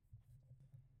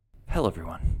Hello,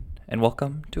 everyone, and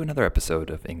welcome to another episode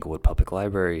of Inglewood Public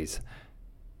Library's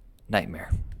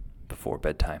Nightmare Before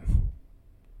Bedtime.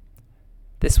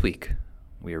 This week,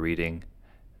 we are reading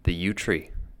The Yew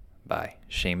Tree by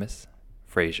Seamus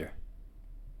Fraser.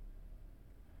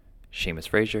 Seamus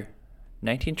Fraser,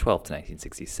 1912 to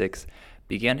 1966,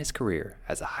 began his career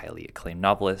as a highly acclaimed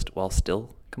novelist while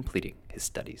still completing his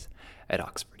studies at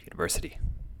Oxford University.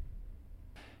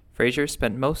 Fraser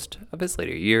spent most of his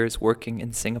later years working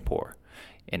in Singapore,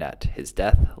 and at his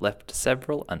death left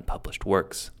several unpublished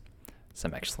works,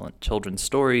 some excellent children's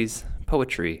stories,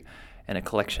 poetry, and a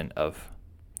collection of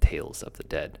Tales of the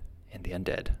Dead and the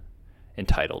Undead,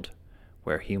 entitled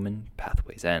Where Human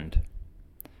Pathways End.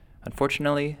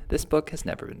 Unfortunately, this book has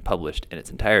never been published in its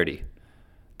entirety,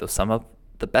 though some of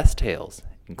the best tales,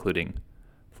 including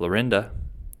Florinda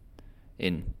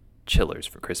in Chillers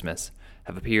for Christmas,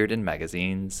 have appeared in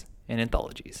magazines and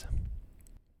anthologies.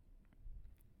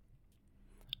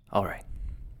 All right,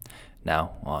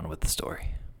 now on with the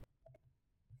story.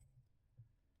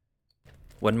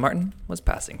 When Martin was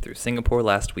passing through Singapore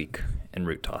last week en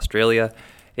route to Australia,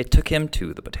 it took him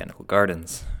to the Botanical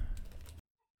Gardens.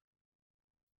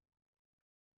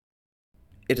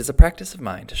 It is a practice of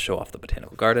mine to show off the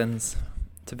Botanical Gardens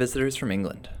to visitors from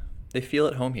England. They feel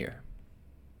at home here.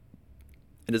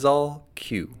 It is all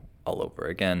Kew all over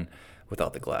again,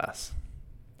 without the glass.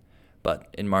 But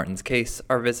in Martin's case,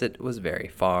 our visit was very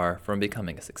far from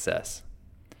becoming a success.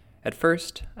 At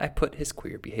first, I put his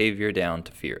queer behavior down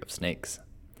to fear of snakes.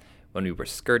 When we were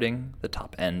skirting the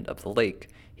top end of the lake,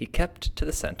 he kept to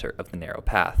the center of the narrow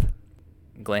path,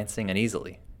 glancing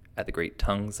uneasily at the great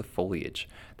tongues of foliage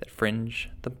that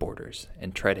fringe the borders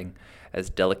and treading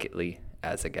as delicately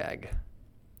as a gag.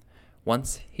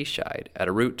 Once he shied at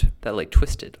a root that lay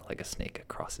twisted like a snake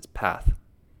across his path.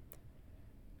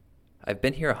 "I've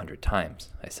been here 100 times,"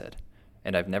 I said,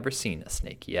 "and I've never seen a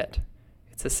snake yet.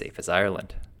 It's as safe as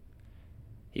Ireland."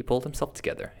 He pulled himself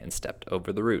together and stepped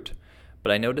over the root,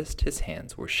 but I noticed his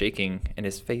hands were shaking and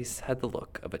his face had the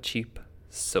look of a cheap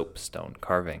soapstone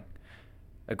carving,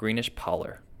 a greenish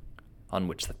pallor on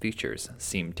which the features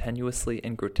seemed tenuously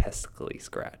and grotesquely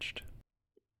scratched.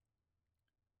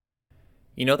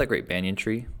 "You know that great banyan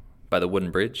tree by the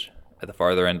wooden bridge at the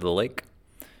farther end of the lake?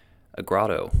 A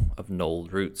grotto of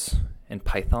knolled roots and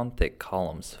python-thick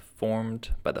columns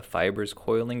formed by the fibers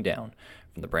coiling down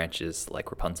from the branches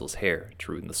like Rapunzel's hair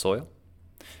to root in the soil?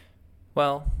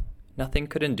 Well, nothing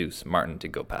could induce Martin to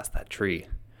go past that tree.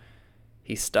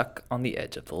 He stuck on the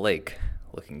edge of the lake,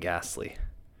 looking ghastly.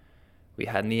 We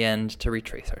had in the end to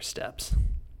retrace our steps.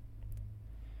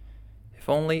 If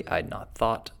only I'd not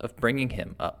thought of bringing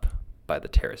him up by the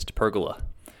terraced pergola,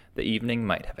 the evening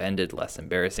might have ended less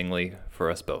embarrassingly for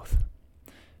us both.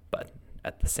 But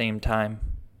at the same time,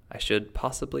 I should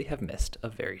possibly have missed a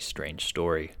very strange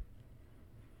story.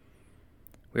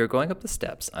 We were going up the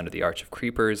steps under the arch of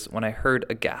creepers when I heard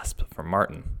a gasp from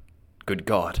Martin. "Good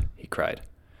God," he cried.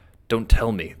 "Don't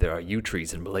tell me there are yew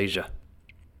trees in Malaysia."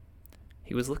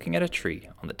 He was looking at a tree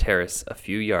on the terrace a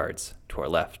few yards to our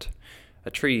left,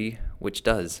 a tree which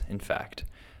does, in fact,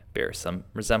 bear some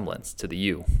resemblance to the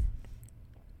yew.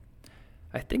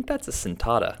 "I think that's a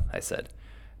centauta," I said.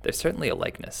 "There's certainly a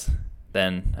likeness."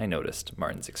 Then I noticed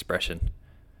Martin's expression.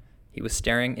 He was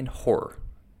staring in horror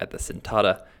at the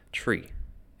centauta tree,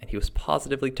 and he was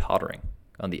positively tottering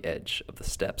on the edge of the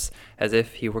steps as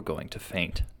if he were going to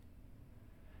faint.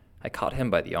 I caught him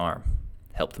by the arm,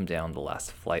 helped him down the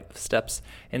last flight of steps,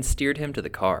 and steered him to the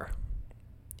car.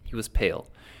 He was pale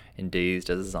and dazed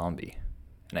as a zombie,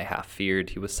 and I half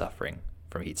feared he was suffering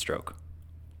from heat stroke.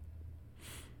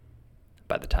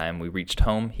 By the time we reached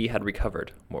home, he had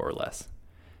recovered, more or less.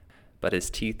 But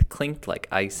his teeth clinked like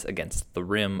ice against the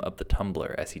rim of the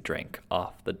tumbler as he drank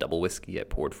off the double whiskey I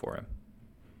poured for him.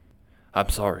 "I'm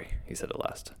sorry," he said at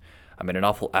last. "I made an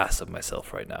awful ass of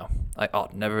myself right now. I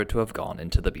ought never to have gone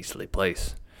into the beastly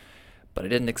place. But I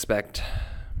didn't expect...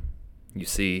 You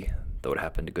see, though it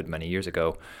happened a good many years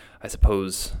ago, I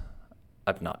suppose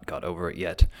I've not got over it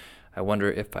yet. I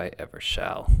wonder if I ever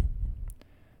shall."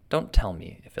 "Don't tell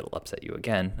me if it'll upset you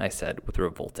again," I said with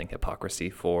revolting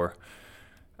hypocrisy, for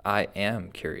I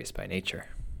am curious by nature,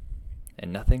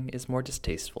 and nothing is more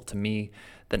distasteful to me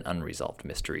than unresolved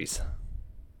mysteries.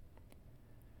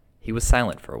 He was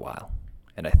silent for a while,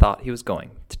 and I thought he was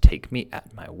going to take me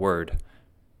at my word.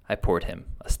 I poured him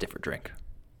a stiffer drink.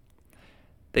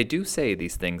 "They do say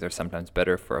these things are sometimes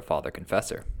better for a father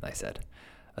confessor," I said.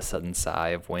 A sudden sigh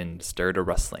of wind stirred a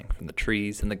rustling from the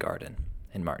trees in the garden,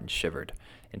 and Martin shivered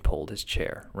and pulled his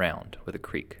chair round with a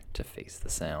creak to face the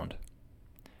sound.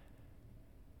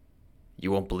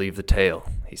 "You won't believe the tale,"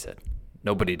 he said.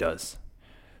 "Nobody does.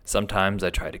 Sometimes I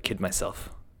try to kid myself.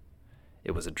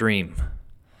 It was a dream.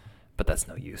 But that's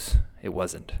no use. It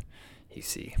wasn't. You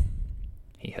see.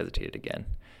 He hesitated again.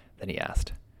 Then he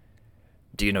asked,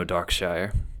 "Do you know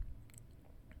Darkshire?"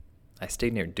 "I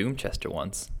stayed near Doomchester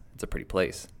once. It's a pretty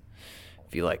place."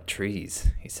 "If you like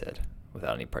trees," he said,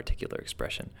 without any particular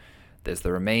expression, "there's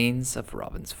the remains of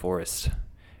Robin's Forest,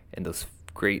 and those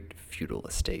great feudal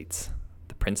estates,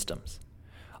 the princedoms.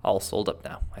 All sold up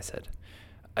now," I said.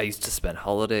 "I used to spend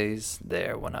holidays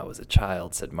there when I was a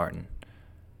child," said Martin.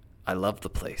 "I loved the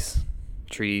place.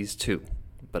 Trees, too,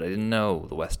 but I didn't know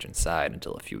the western side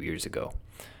until a few years ago,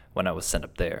 when I was sent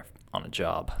up there on a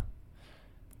job.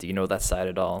 Do you know that side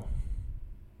at all?"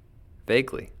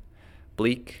 "Vaguely.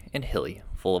 Bleak and hilly,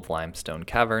 full of limestone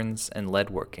caverns and lead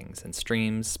workings and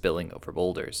streams spilling over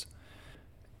boulders."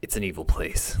 "It's an evil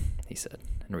place," he said,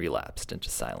 and relapsed into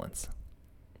silence.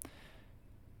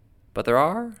 "But there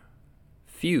are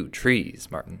few trees,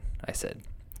 Martin," I said,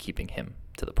 keeping him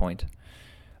to the point.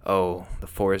 "Oh, the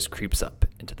forest creeps up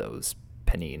into those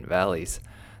Pennine valleys.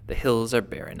 The hills are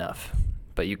bare enough,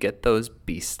 but you get those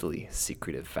beastly,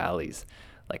 secretive valleys,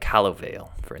 like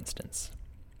Hallowvale, for instance.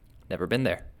 Never been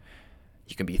there.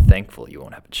 You can be thankful you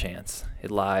won't have a chance.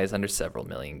 It lies under several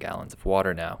million gallons of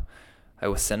water now. I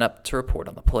was sent up to report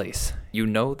on the place. You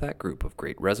know that group of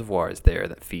great reservoirs there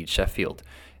that feed Sheffield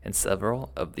and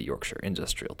several of the Yorkshire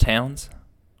industrial towns?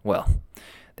 Well,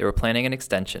 they were planning an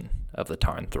extension of the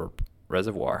Tarnthorpe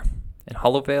Reservoir, and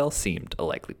Hollowvale seemed a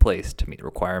likely place to meet the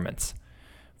requirements.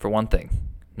 For one thing,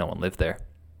 no one lived there.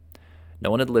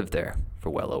 No one had lived there for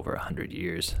well over 100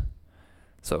 years.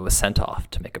 So I was sent off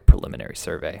to make a preliminary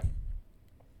survey.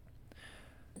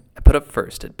 I put up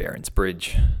first at Barron's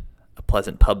Bridge, a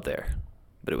pleasant pub there,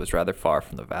 but it was rather far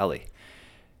from the valley,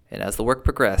 and as the work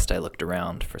progressed I looked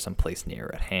around for some place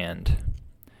nearer at hand.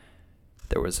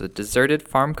 There was a deserted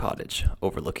farm cottage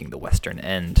overlooking the western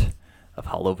end of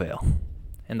Hollowvale,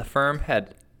 and the firm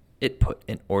had it put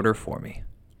in order for me.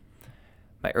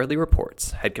 My early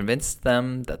reports had convinced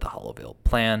them that the Hollowvale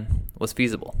plan was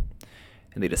feasible,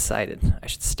 and they decided I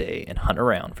should stay and hunt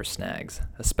around for snags,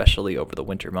 especially over the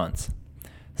winter months.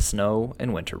 Snow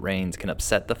and winter rains can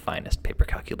upset the finest paper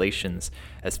calculations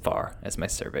as far as my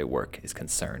survey work is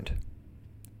concerned.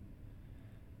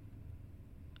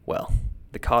 Well,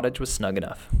 the cottage was snug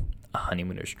enough, a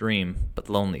honeymooner's dream, but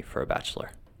lonely for a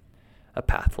bachelor. A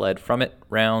path led from it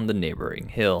round the neighboring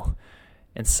hill,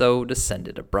 and so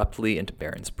descended abruptly into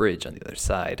Barron's Bridge on the other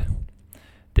side.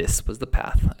 This was the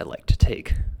path I liked to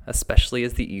take, especially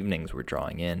as the evenings were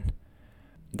drawing in.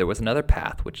 There was another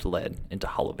path which led into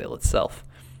Hollowvale itself,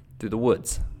 through the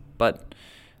woods, but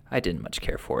I didn't much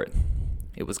care for it.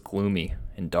 It was gloomy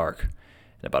and dark,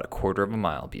 and about a quarter of a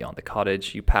mile beyond the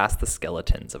cottage you passed the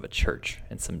skeletons of a church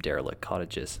and some derelict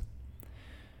cottages.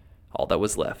 All that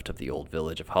was left of the old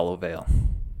village of Hollowvale.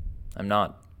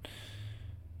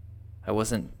 I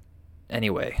wasn't,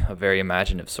 anyway, a very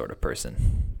imaginative sort of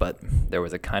person, but there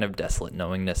was a kind of desolate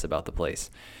knowingness about the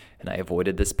place, and I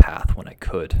avoided this path when I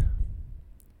could.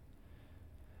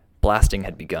 Blasting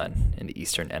had begun in the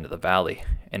eastern end of the valley,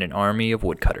 and an army of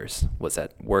woodcutters was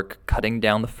at work cutting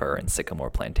down the fir and sycamore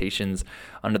plantations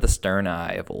under the stern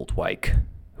eye of old Wyke,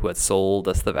 who had sold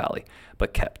us the valley,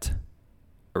 but kept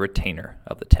a retainer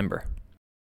of the timber.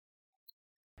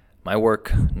 My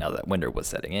work, now that winter was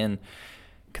setting in,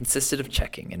 consisted of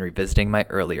checking and revisiting my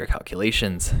earlier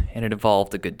calculations, and it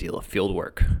involved a good deal of field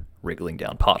work, wriggling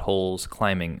down potholes,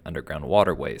 climbing underground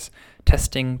waterways,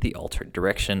 testing the altered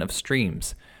direction of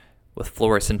streams with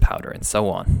fluorescent powder, and so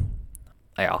on.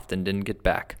 I often didn't get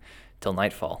back till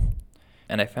nightfall,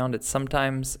 and I found it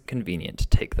sometimes convenient to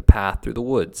take the path through the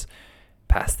woods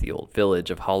past the old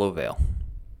village of Hollowvale.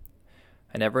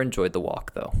 I never enjoyed the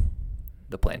walk, though.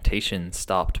 The plantation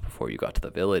stopped before you got to the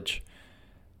village,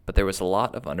 but there was a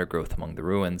lot of undergrowth among the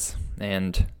ruins,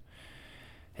 and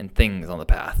things on the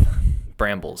path.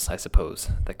 Brambles, I suppose,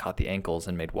 that caught the ankles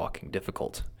and made walking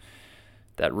difficult.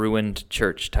 That ruined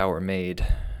church tower made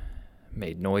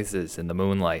noises in the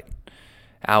moonlight.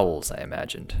 Owls, I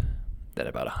imagined. Then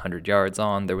about 100 yards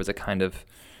on, there was a kind of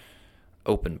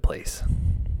open place.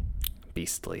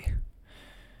 Beastly.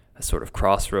 A sort of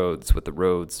crossroads with the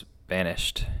roads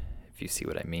vanished, if you see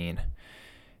what I mean,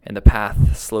 and the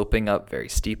path sloping up very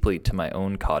steeply to my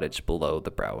own cottage below the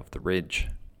brow of the ridge.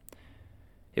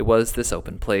 It was this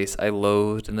open place I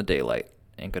loathed in the daylight,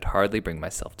 and could hardly bring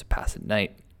myself to pass at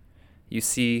night. You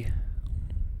see,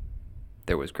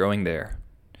 there was growing there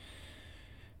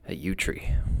a yew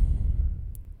tree.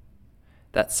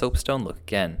 That soapstone look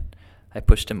again. I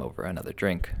pushed him over another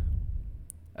drink.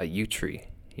 "A yew tree,"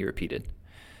 he repeated.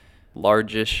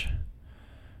 "Largish,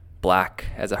 black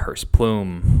as a hearse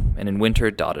plume, and in winter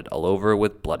dotted all over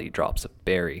with bloody drops of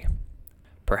berry.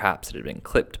 Perhaps it had been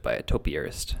clipped by a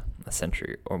topiarist a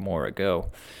century or more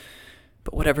ago,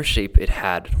 but whatever shape it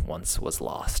had once was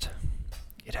lost.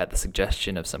 It had the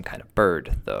suggestion of some kind of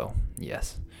bird, though,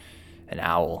 yes, an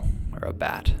owl or a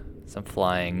bat, some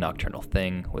flying nocturnal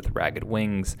thing with ragged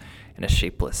wings and a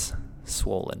shapeless,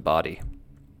 swollen body.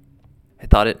 I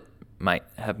thought it might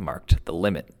have marked the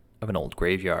limit of an old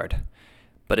graveyard,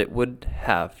 but it would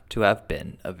have to have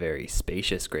been a very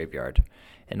spacious graveyard,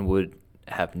 and would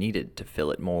have needed to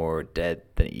fill it more dead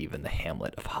than even the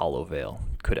hamlet of Hollowvale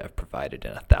could have provided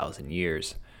in 1,000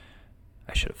 years,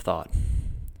 I should have thought.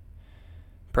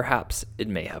 Perhaps it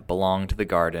may have belonged to the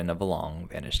garden of a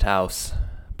long-vanished house,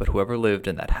 but whoever lived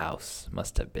in that house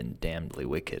must have been damnedly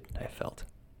wicked, I felt.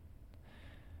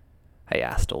 I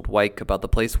asked old Wyke about the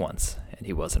place once, and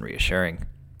he wasn't reassuring.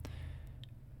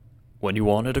 "When you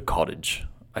wanted a cottage,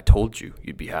 I told you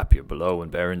you'd be happier below in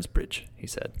Baronsbridge," he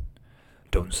said.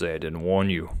 "Don't say I didn't warn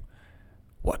you.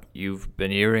 What you've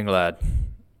been hearing, lad,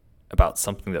 about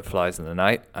something that flies in the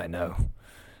night, I know.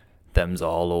 Them's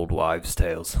all old wives'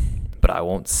 tales, but I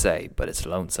won't say but it's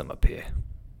lonesome up here."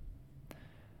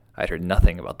 I'd heard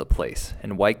nothing about the place,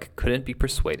 and Wyke couldn't be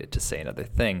persuaded to say another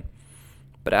thing.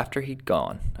 But after he'd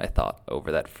gone, I thought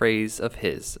over that phrase of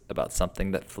his about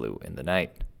something that flew in the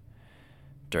night.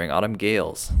 During autumn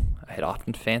gales, I had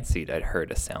often fancied I'd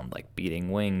heard a sound like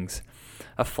beating wings,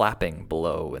 a flapping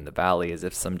below in the valley as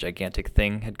if some gigantic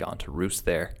thing had gone to roost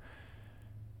there.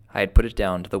 I had put it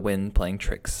down to the wind playing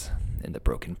tricks in the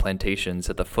broken plantations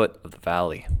at the foot of the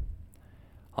valley.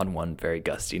 On one very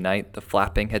gusty night, the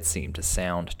flapping had seemed to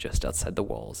sound just outside the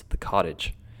walls of the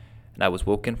cottage, and I was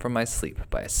woken from my sleep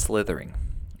by a slithering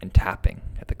and tapping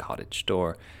at the cottage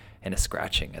door and a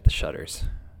scratching at the shutters.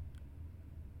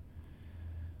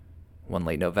 One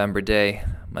late November day,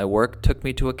 my work took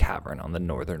me to a cavern on the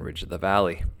northern ridge of the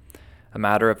valley, a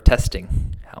matter of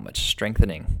testing how much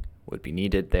strengthening would be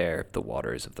needed there if the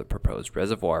waters of the proposed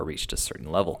reservoir reached a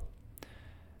certain level.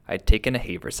 I had taken a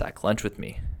haversack lunch with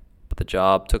me, but the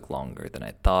job took longer than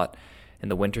I thought,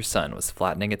 and the winter sun was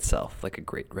flattening itself like a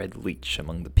great red leech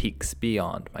among the peaks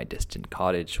beyond my distant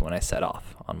cottage when I set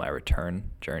off on my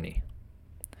return journey.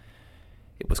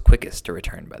 It was quickest to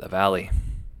return by the valley,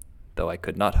 though I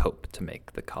could not hope to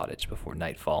make the cottage before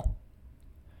nightfall.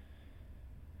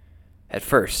 At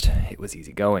first, it was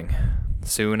easy going.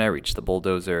 Soon I reached the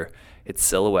bulldozer, its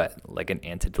silhouette like an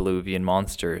antediluvian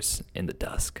monster's in the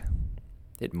dusk.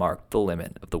 It marked the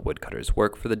limit of the woodcutter's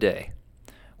work for the day.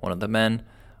 One of the men,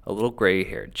 a little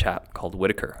gray-haired chap called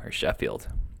Whitaker or Sheffield,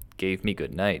 gave me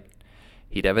good night.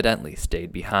 He'd evidently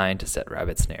stayed behind to set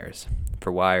rabbit snares,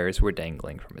 for wires were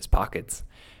dangling from his pockets,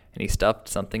 and he stuffed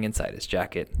something inside his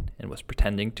jacket and was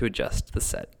pretending to adjust the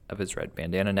set of his red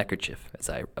bandana neckerchief as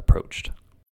I approached.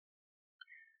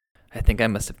 I think I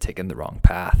must have taken the wrong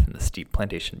path in the steep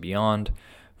plantation beyond,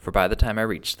 for by the time I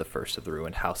reached the first of the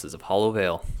ruined houses of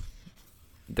Hollowvale,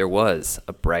 there was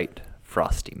a bright,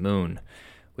 frosty moon,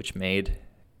 which made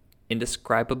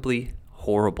indescribably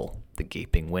horrible the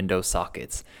gaping window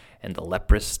sockets and the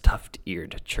leprous,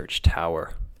 tuft-eared church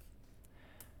tower.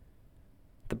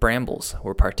 The brambles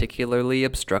were particularly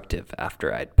obstructive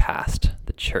after I'd passed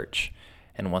the church,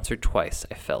 and once or twice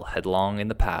I fell headlong in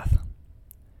the path.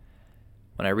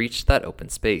 When I reached that open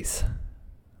space,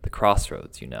 the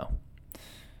crossroads,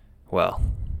 well,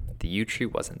 the yew tree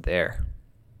wasn't there.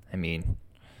 I mean,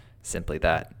 simply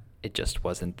that, it just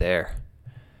wasn't there.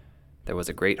 There was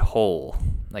a great hole,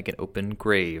 like an open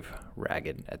grave,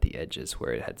 ragged at the edges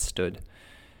where it had stood,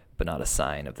 but not a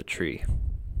sign of the tree.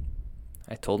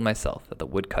 I told myself that the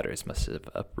woodcutters must have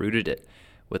uprooted it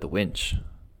with a winch,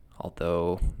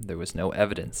 although there was no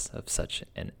evidence of such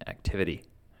an activity.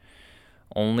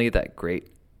 Only that great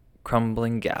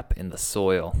crumbling gap in the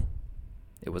soil.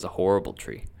 It was a horrible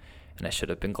tree, and I should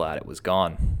have been glad it was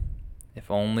gone. If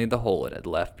only the hole it had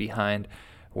left behind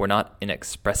were not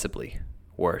inexpressibly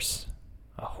worse,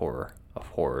 a horror of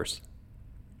horrors.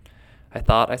 I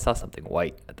thought I saw something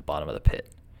white at the bottom of the pit,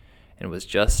 and was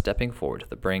just stepping forward to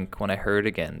the brink when I heard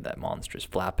again that monstrous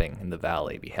flapping in the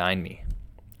valley behind me,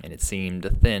 and it seemed a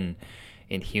thin,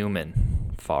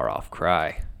 inhuman, far-off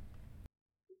cry.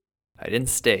 I didn't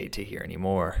stay to hear any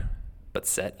more, but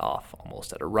set off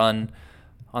almost at a run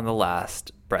on the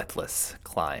last breathless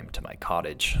climb to my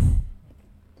cottage.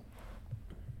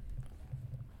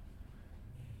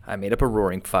 I made up a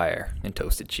roaring fire and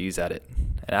toasted cheese at it,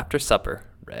 and after supper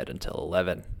read until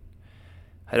 11.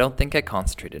 I don't think I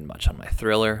concentrated much on my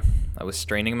thriller. I was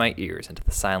straining my ears into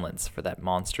the silence for that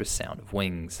monstrous sound of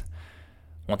wings.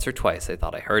 Once or twice I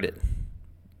thought I heard it,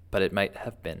 but it might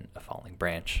have been a falling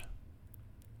branch.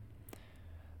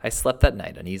 I slept that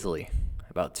night uneasily.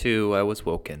 About 2, I was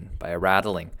woken by a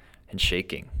rattling and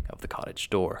shaking of the cottage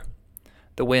door.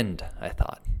 The wind, I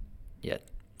thought. Yet,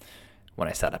 when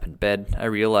I sat up in bed, I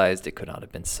realized it could not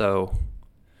have been so.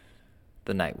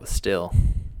 The night was still.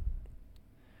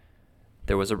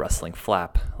 There was a rustling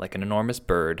flap, like an enormous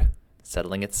bird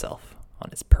settling itself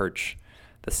on its perch,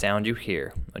 the sound you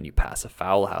hear when you pass a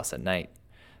fowl house at night,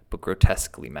 but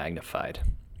grotesquely magnified.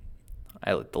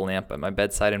 I lit the lamp at my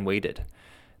bedside and waited.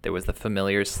 There was the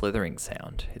familiar slithering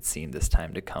sound. It seemed this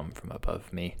time to come from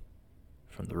above me,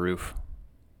 from the roof.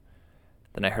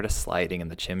 Then I heard a sliding in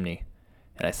the chimney,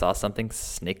 and I saw something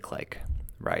snake-like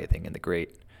writhing in the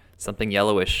grate, something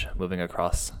yellowish moving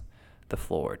across the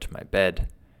floor to my bed.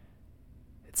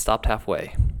 It stopped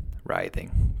halfway,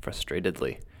 writhing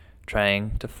frustratedly,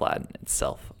 trying to flatten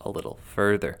itself a little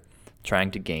further, trying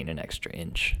to gain an extra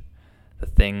inch. The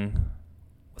thing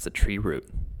was a tree root,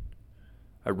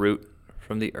 a root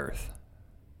from the earth,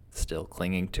 still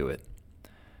clinging to it.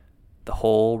 The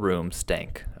whole room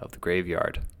stank of the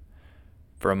graveyard.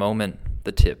 For a moment,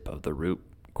 the tip of the root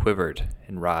quivered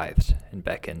and writhed and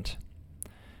beckoned.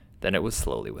 Then it was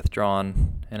slowly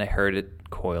withdrawn, and I heard it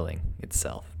coiling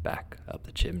itself back up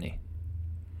the chimney.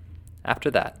 After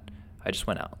that, I just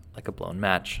went out like a blown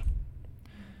match.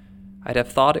 I'd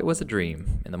have thought it was a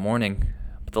dream in the morning,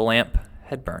 but the lamp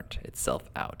had burnt itself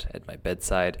out at my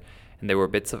bedside, and there were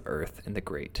bits of earth in the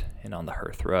grate and on the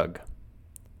hearth rug.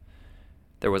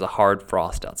 There was a hard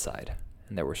frost outside,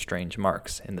 and there were strange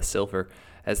marks in the silver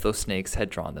as though snakes had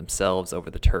drawn themselves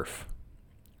over the turf.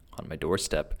 On my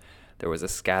doorstep, there was a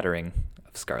scattering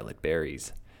of scarlet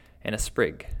berries, and a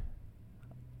sprig,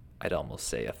 I'd almost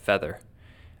say a feather,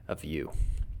 of yew.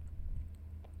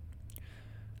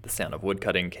 The sound of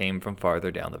woodcutting came from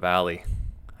farther down the valley.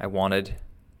 I wanted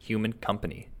human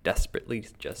company desperately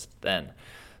just then,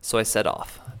 so I set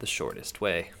off the shortest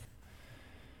way.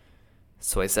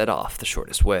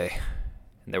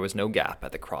 And there was no gap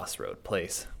at the crossroad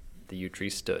place. The yew tree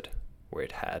stood where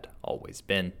it had always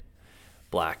been,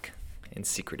 black and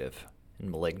secretive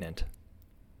and malignant.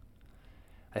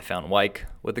 I found Wyke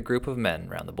with a group of men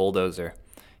round the bulldozer.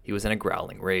 He was in a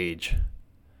growling rage.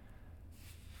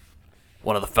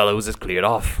 "One of the fellows is cleared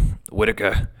off.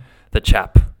 Whitaker, the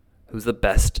chap who's the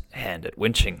best hand at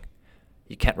winching.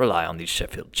 You can't rely on these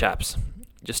Sheffield chaps.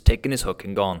 Just taken his hook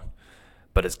and gone.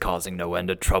 But is causing no end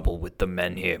of trouble with the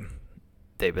men here.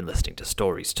 They've been listening to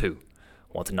stories, too.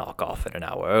 Want to knock off at an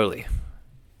hour early."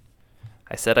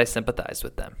 I said I sympathized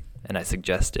with them, and I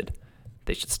suggested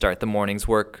they should start the morning's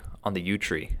work on the yew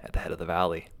tree at the head of the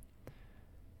valley.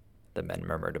 The men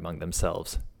murmured among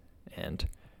themselves, and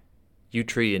 "Yew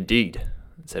tree indeed,"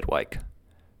 said Wyke.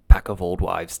 "Pack of old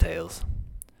wives' tales."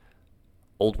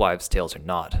 "Old wives' tales or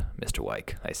not, Mr.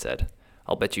 Wyke," I said,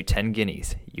 "I'll bet you 10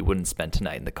 guineas you wouldn't spend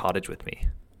tonight in the cottage with me."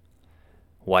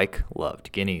 Wyke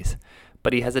loved guineas,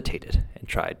 but he hesitated and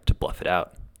tried to bluff it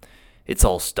out. "It's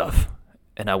all stuff,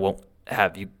 and I won't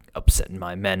have you upsetting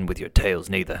my men with your tales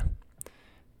neither."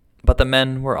 But the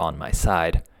men were on my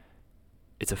side.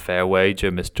 "It's a fair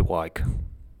wager, Mr. Wyke."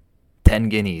 10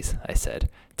 guineas, I said.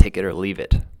 "Take it or leave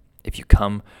it. If you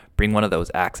come, bring one of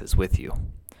those axes with you.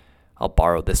 I'll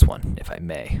borrow this one, if I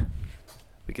may.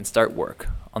 We can start work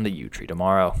on the yew tree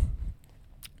tomorrow."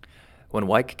 When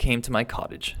Wyke came to my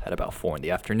cottage at about 4 in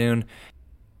the afternoon,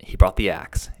 he brought the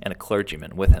axe and a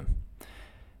clergyman with him.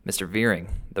 Mr. Veering,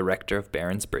 the rector of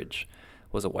Barron's Bridge,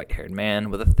 was a white-haired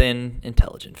man with a thin,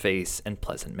 intelligent face and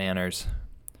pleasant manners.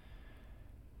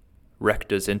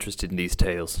 "Rector's interested in these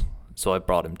tales, so I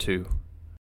brought him too.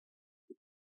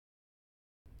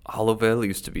 Hollowvale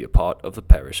used to be a part of the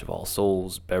parish of All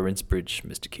Souls, Barron's Bridge,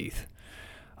 Mr. Keith.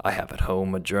 I have at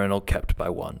home a journal kept by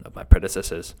one of my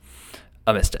predecessors,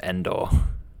 a Mr. Endor.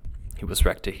 He was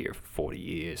rector here for 40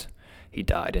 years. He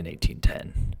died in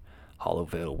 1810.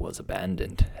 Hollowvale was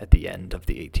abandoned at the end of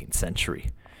the 18th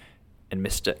century, and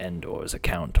Mr. Endor's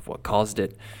account of what caused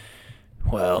it,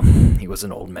 well, he was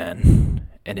an old man,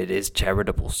 and it is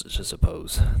charitable to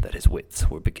suppose that his wits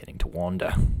were beginning to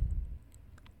wander."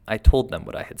 I told them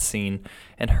what I had seen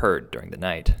and heard during the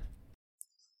night.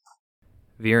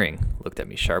 Veering looked at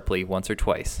me sharply once or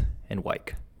twice, and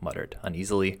Wyke muttered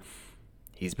uneasily,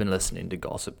 "He's been listening to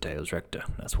gossip tales, rector,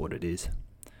 that's what it is."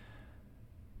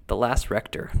 The last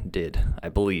rector did, I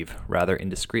believe, rather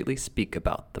indiscreetly speak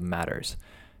about the matters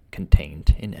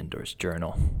contained in Endor's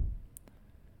journal.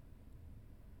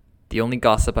 "The only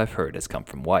gossip I've heard has come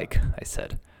from Wyke," I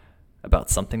said, "about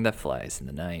something that flies in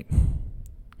the night."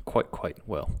 Quite,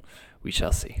 well, we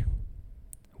shall see."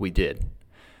 We did.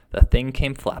 The thing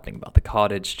came flapping about the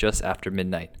cottage just after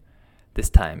midnight. This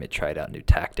time it tried out new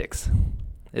tactics.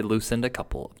 It loosened a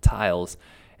couple of tiles,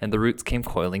 and the roots came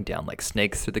coiling down like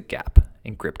snakes through the gap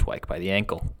and gripped Wyke by the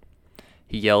ankle.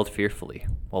 He yelled fearfully,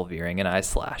 while Veering and I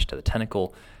slashed at the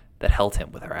tentacle that held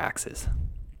him with our axes.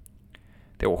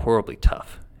 They were horribly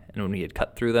tough, and when we had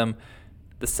cut through them,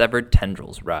 the severed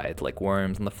tendrils writhed like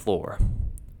worms on the floor.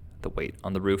 The weight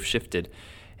on the roof shifted,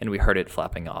 and we heard it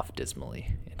flapping off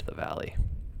dismally into the valley.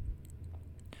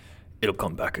 "It'll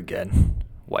come back again,"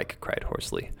 Wyke cried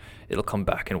hoarsely. "It'll come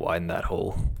back and widen that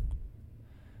hole."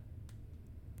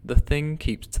 "The thing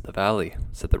keeps to the valley,"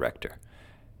 said the rector.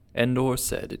 "Endor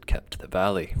said it kept to the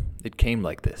valley. It came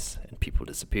like this, and people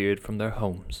disappeared from their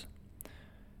homes."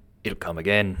 "It'll come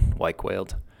again," Wyke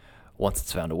wailed. "Once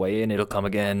it's found a way in, it'll come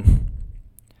again."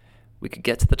 "We could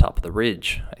get to the top of the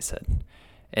ridge," I said,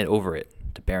 "and over it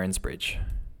to Baron's Bridge."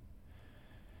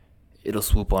 "It'll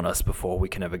swoop on us before we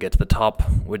can ever get to the top.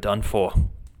 We're done for."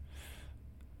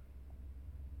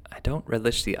 "I don't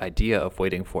relish the idea of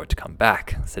waiting for it to come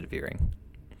back," said Veering.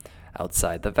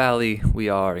 "Outside the valley, we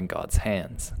are in God's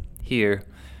hands. Here,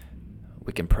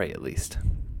 we can pray at least."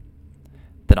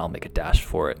 "Then I'll make a dash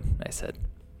for it," I said.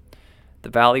 The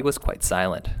valley was quite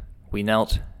silent. We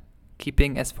knelt,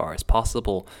 keeping as far as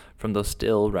possible from those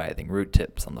still writhing root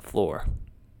tips on the floor,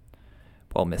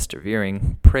 while Mr.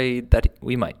 Veering prayed that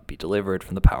we might be delivered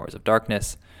from the powers of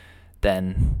darkness.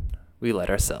 Then we let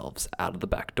ourselves out of the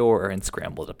back door and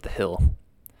scrambled up the hill.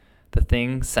 The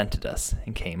thing scented us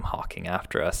and came hawking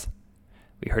after us.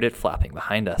 We heard it flapping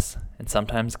behind us, and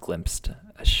sometimes glimpsed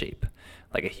a shape,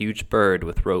 like a huge bird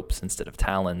with ropes instead of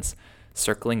talons,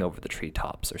 circling over the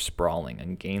treetops or sprawling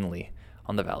ungainly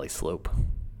on the valley slope.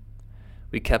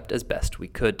 We kept as best we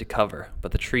could to cover,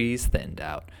 but the trees thinned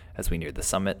out as we neared the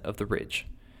summit of the ridge,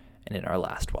 and in our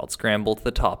last wild scramble to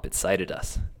the top it sighted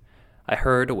us. I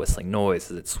heard a whistling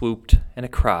noise as it swooped, and a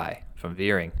cry from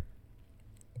Veering.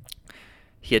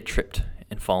 He had tripped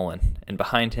and fallen, and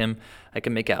behind him I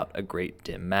could make out a great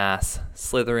dim mass,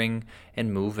 slithering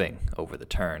and moving over the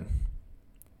turn.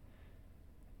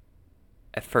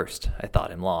 At first I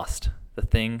thought him lost. The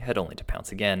thing had only to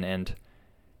pounce again, and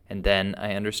then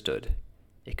I understood.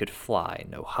 It could fly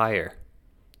no higher.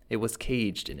 It was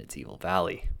caged in its evil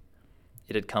valley.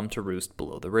 It had come to roost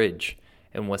below the ridge,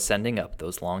 and was sending up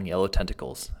those long yellow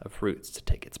tentacles of roots to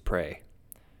take its prey.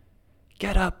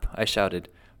 "Get up!" I shouted.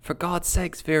 "For God's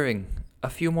sakes, Veering! A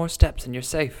few more steps and you're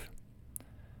safe."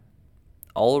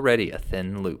 Already a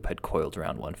thin loop had coiled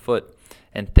around one foot,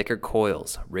 and thicker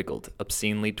coils wriggled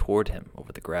obscenely toward him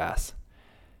over the grass.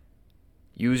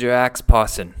 "Use your axe,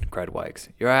 parson," cried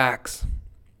Wyke. "Your axe!"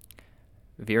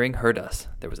 Veering heard us.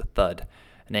 There was a thud,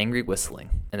 an angry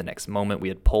whistling, and the next moment we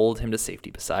had pulled him to safety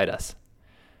beside us.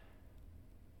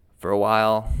 For a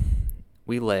while,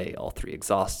 we lay all three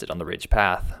exhausted on the ridge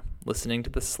path, listening to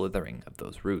the slithering of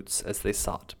those roots as they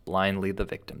sought blindly the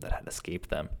victim that had escaped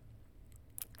them.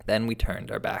 Then we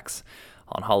turned our backs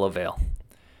on Hollowvale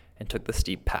and took the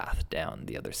steep path down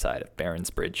the other side of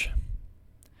Baron's Bridge.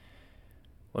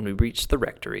 When we reached the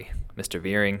rectory, Mr.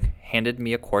 Veering handed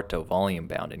me a quarto volume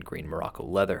bound in green Morocco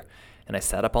leather, and I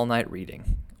sat up all night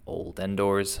reading old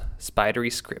Endor's spidery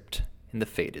script in the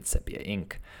faded sepia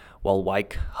ink, while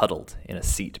Wyke huddled in a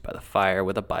seat by the fire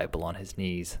with a Bible on his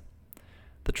knees.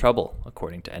 The trouble,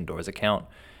 according to Endor's account,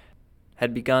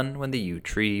 had begun when the yew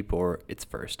tree bore its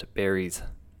first berries.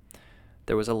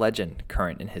 There was a legend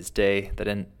current in his day that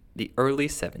in the early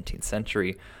 17th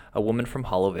century, a woman from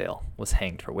Hollowvale was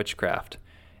hanged for witchcraft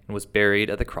and was buried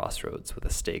at the crossroads with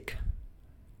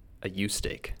a yew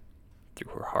stake,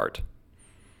 through her heart.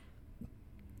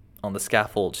 On the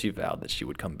scaffold, she vowed that she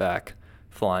would come back,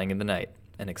 flying in the night,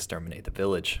 and exterminate the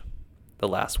village. The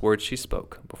last words she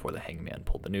spoke before the hangman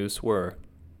pulled the noose were,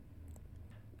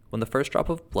 "When the first drop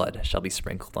of blood shall be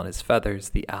sprinkled on his feathers,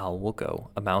 the owl will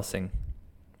go a-mousing."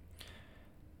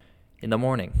 In the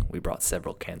morning, we brought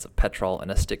several cans of petrol and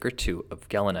a stick or two of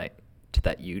ghelanite to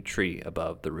that yew tree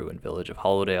above the ruined village of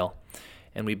Hollowdale,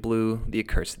 and we blew the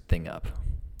accursed thing up.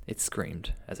 It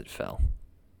screamed as it fell.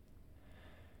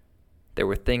 There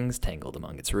were things tangled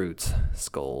among its roots,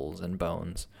 skulls and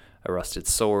bones, a rusted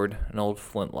sword, an old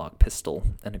flintlock pistol,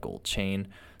 and a gold chain,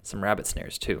 some rabbit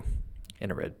snares too,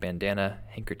 and a red bandana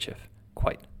handkerchief,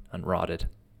 quite unrotted.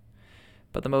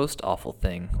 But the most awful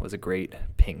thing was a great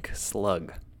pink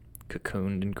slug,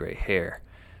 cocooned in gray hair,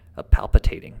 a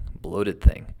palpitating, bloated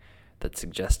thing that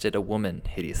suggested a woman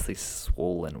hideously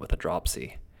swollen with a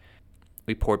dropsy.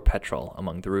 We poured petrol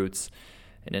among the roots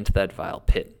and into that vile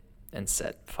pit and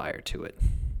set fire to it.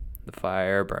 The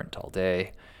fire burnt all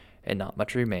day, and not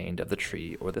much remained of the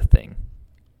tree or the thing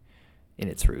in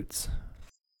its roots.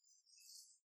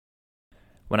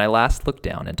 When I last looked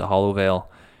down into Hollowvale,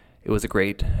 it was a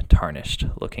great,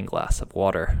 tarnished-looking glass of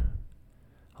water.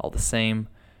 All the same,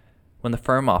 when the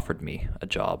firm offered me a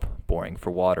job boring for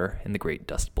water in the Great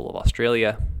Dust Bowl of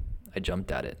Australia, I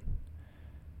jumped at it.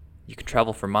 You can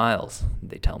travel for miles,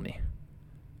 they tell me,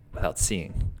 without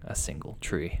seeing a single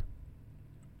tree.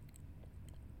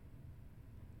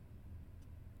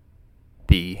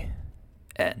 The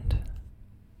end.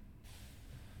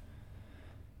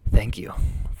 Thank you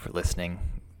for listening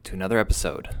to another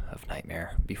episode of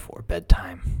Nightmare Before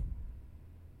Bedtime.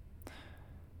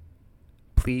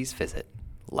 Please visit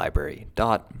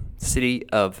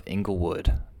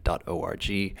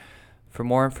library.cityofinglewood.org for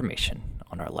more information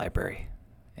on our library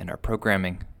and our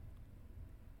programming.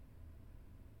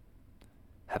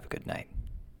 Have a good night.